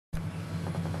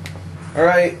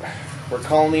Alright, we're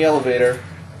calling the elevator.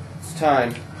 It's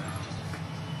time.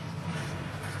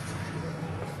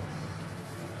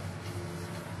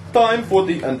 Time for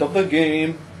the end of the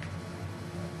game.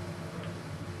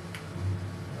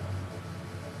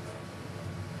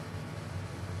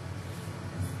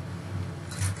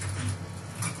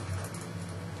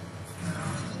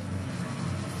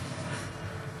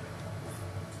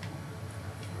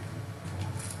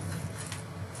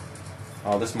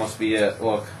 Oh, this must be it.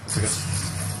 Look. It's like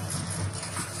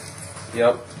a...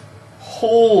 Yep.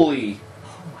 Holy!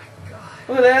 Oh my god.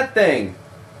 Look at that thing!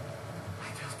 I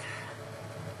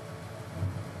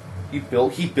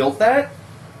built that. He built that?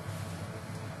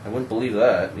 I wouldn't believe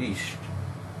that. Eesh.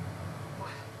 What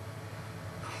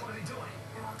are they doing?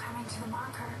 They're all coming to the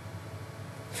marker.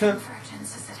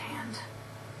 Convergence is at hand.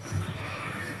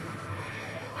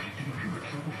 I knew you were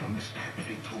trouble from the start, but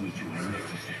they told me you were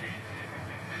necessary.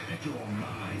 That your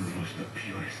mind was the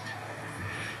purest.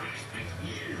 I spent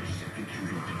years sifting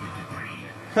through your demented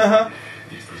brain.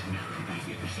 This is not the way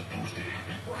it was supposed to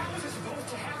happen. Well, how is it supposed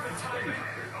to happen, Tyler?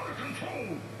 Out of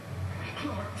control!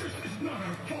 Clark, this is not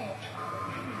our fault.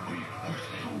 We were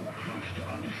so close to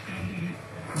understanding it.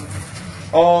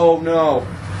 Oh no.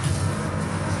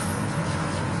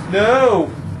 No!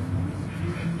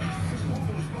 All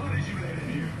those bodies you let in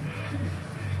here.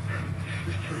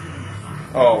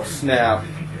 Oh snap.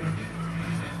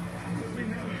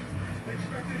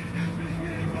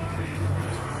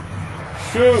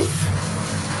 Shoot!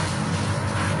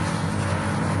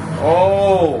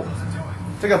 Oh!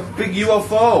 It's like a big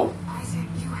UFO. Isaac,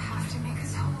 you have to make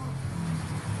us whole.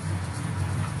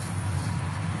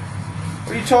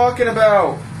 What are you talking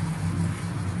about?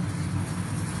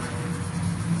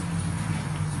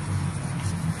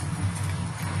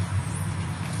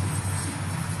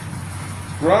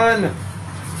 Run!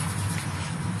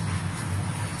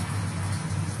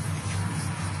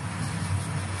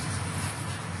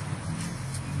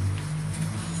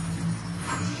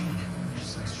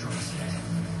 Just like Strong said.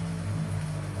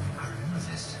 I remember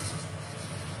this.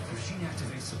 The machine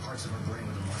activates the parts of our brain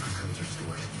where the marker codes are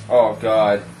stored. Oh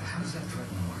god. How does that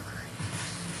threaten the marker?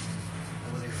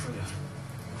 What were they afraid of?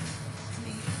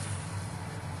 Me.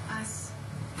 Us.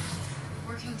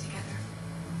 Working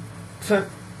together.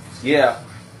 Yeah.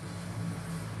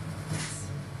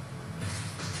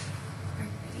 Are you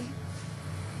ready?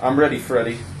 I'm ready,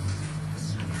 Freddy. This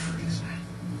is not free, isn't it?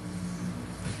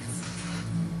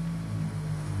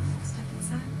 Step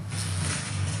inside.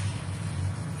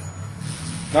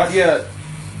 Not yet.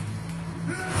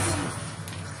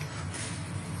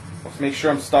 Let's make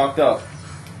sure I'm stocked up.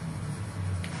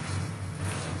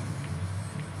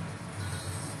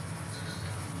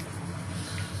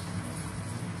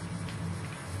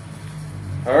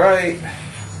 Alright.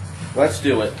 Let's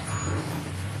do it.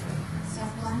 Step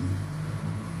one.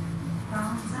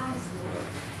 Wrong size.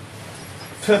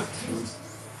 Tuh. Two.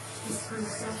 The screw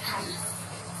so tight.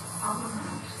 All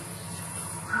around.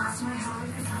 Cross my heart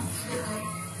and come to the right.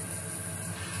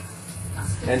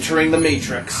 Entering the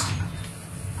Matrix.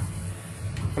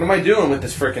 What am I doing with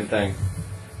this frickin' thing?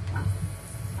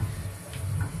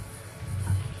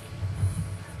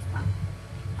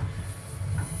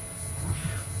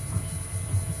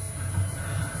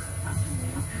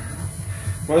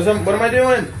 What am I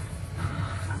doing?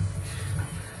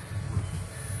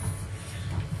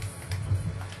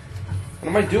 What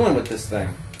am I doing with this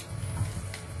thing?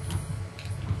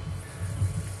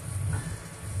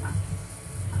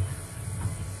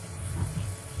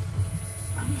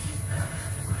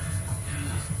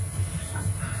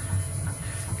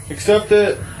 Accept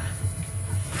it.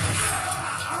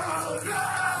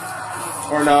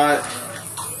 Or not.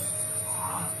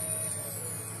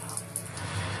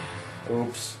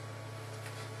 Oops.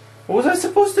 What was I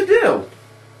supposed to do?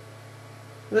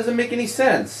 It doesn't make any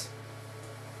sense.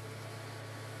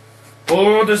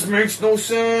 Oh, this makes no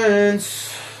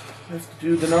sense. I have to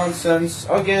do the nonsense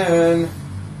again.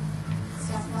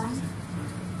 Step one.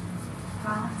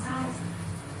 Wrong size.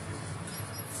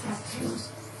 Step two.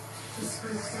 The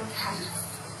screw so tight.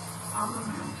 All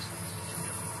around.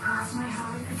 Cross my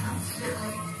heart and come to the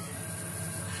right.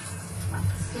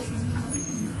 Stick a needle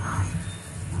in your eye.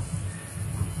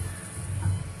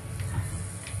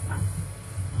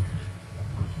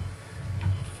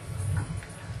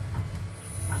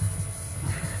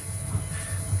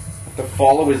 To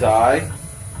follow his eye.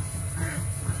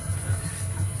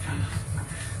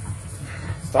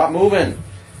 Stop moving.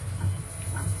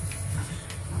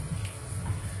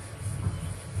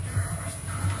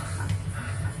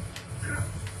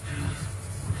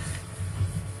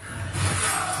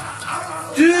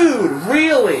 Dude,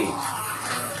 really?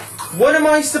 What am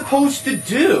I supposed to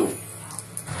do?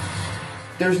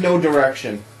 There's no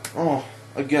direction. Oh,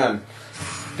 again.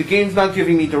 The game's not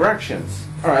giving me directions.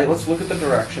 Alright, let's look at the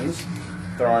directions.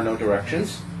 There are no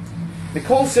directions.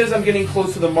 Nicole says I'm getting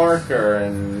close to the marker,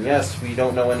 and yes, we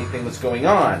don't know anything that's going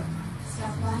on. Step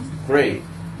 1. Great.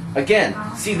 Again,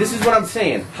 see, this is what I'm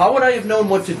saying. How would I have known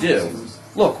what to do?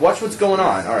 Look, watch what's going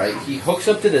on. Alright, he hooks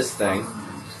up to this thing.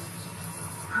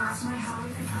 Cross my heart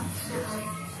and hope to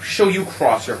die. Show you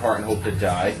cross your heart and hope to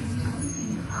die.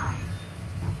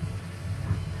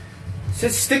 It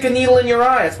says stick a needle in your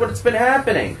eye. That's what's been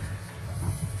happening.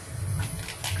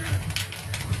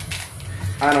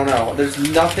 I don't know. There's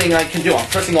nothing I can do. I'm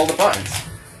pressing all the buttons.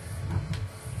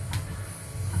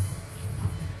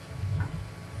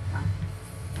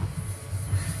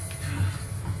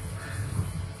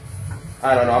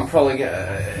 I don't know. I'm probably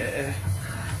gonna...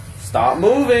 Stop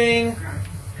moving!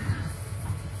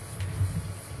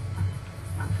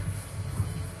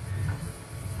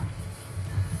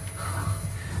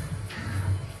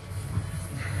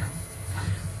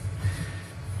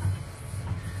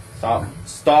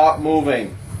 Stop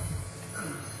moving.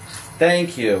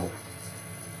 Thank you.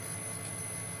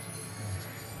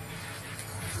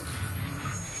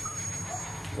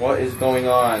 What is going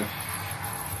on?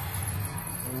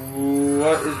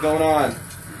 What is going on?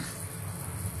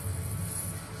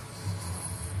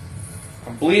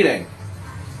 I'm bleeding.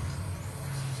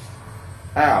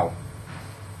 Ow.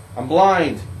 I'm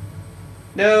blind.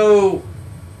 No.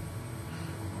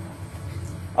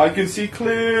 I can see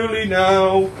clearly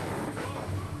now.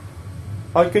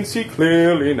 I can see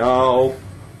clearly now.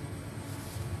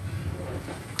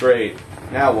 Great.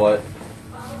 Now what?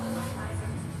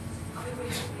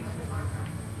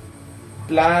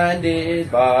 Blinded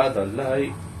by the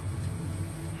light.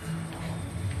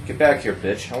 Get back here,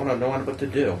 bitch. I want to know what to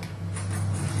do.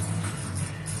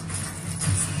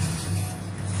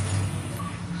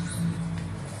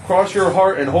 Cross your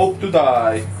heart and hope to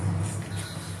die.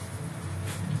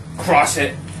 Cross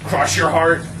it. Cross your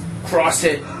heart. Cross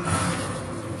it.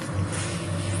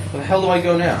 Where the hell do I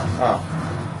go now? Oh.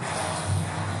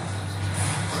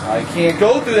 I can't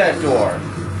go through that door.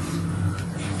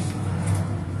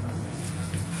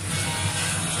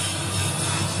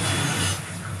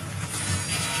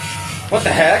 What the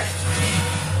heck?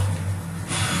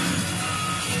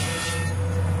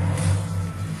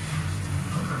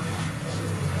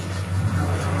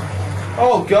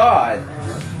 Oh God.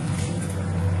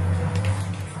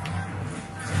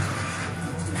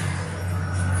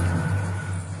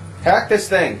 Hack this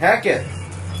thing. Hack it.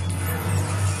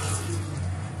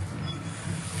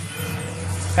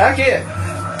 Hack it.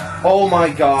 Oh my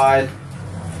God.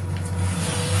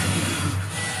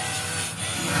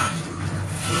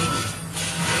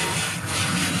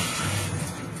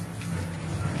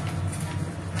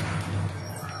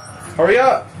 Hurry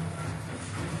up.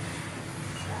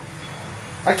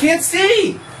 I can't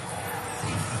see.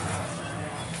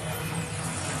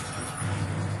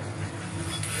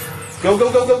 Go,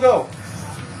 go, go, go, go.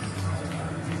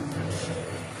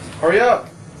 Hurry up.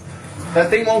 That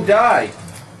thing won't die.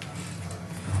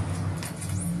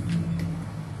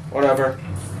 Whatever.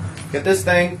 Get this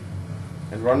thing.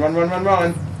 And run, run, run, run,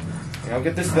 run. You know,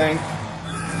 get this thing.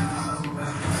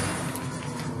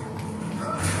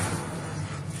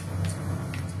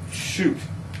 Shoot.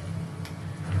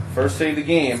 First save the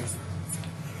game.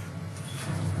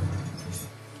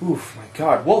 Oof, my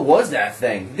God, what was that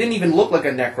thing? It didn't even look like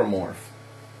a necromorph.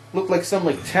 It looked like some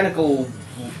tentacle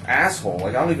asshole.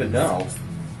 I don't even know.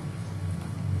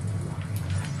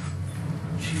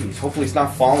 Jeez, hopefully it's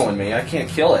not following me. I can't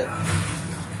kill it.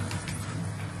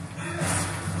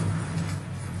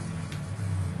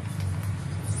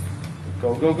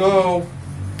 Go, go, go.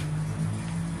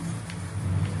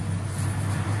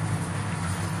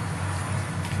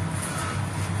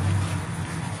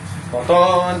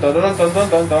 Dun dun dun dun dun dun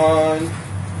dun dun.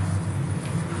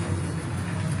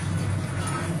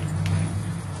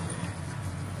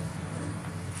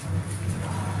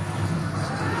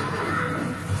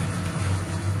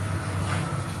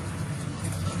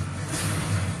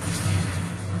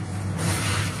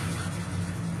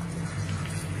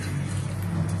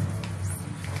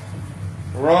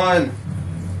 Run!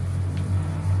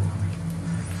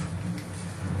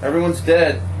 Everyone's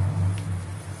dead.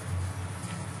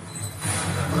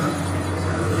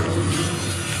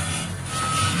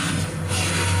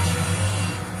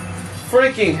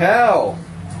 Freaking hell!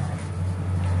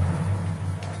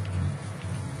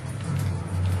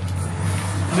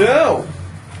 No!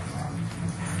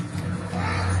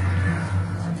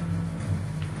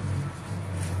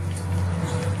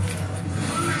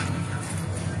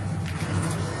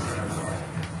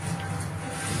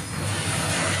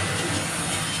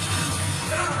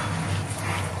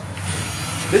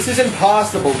 This is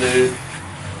impossible, dude.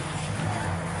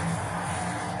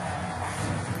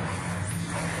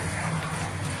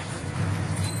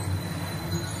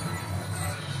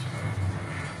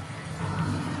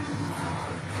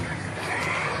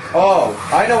 Oh,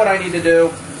 I know what I need to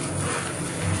do.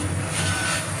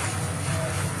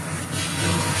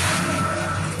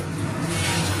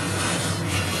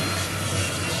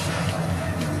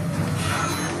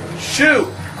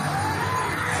 Shoot!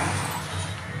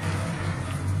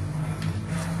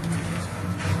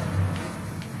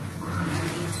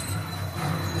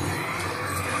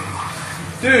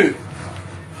 Dude!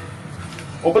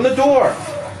 Open the door!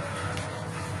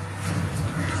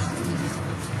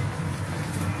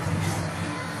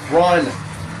 Run!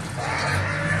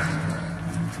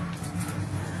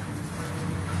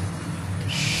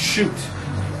 Shoot!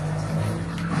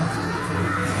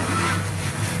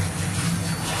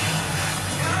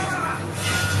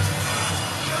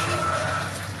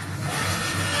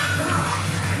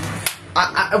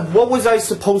 What was I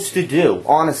supposed to do?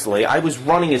 Honestly, I was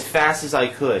running as fast as I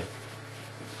could.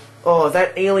 Oh,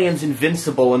 that alien's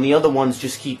invincible and the other ones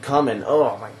just keep coming.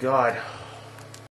 Oh my god.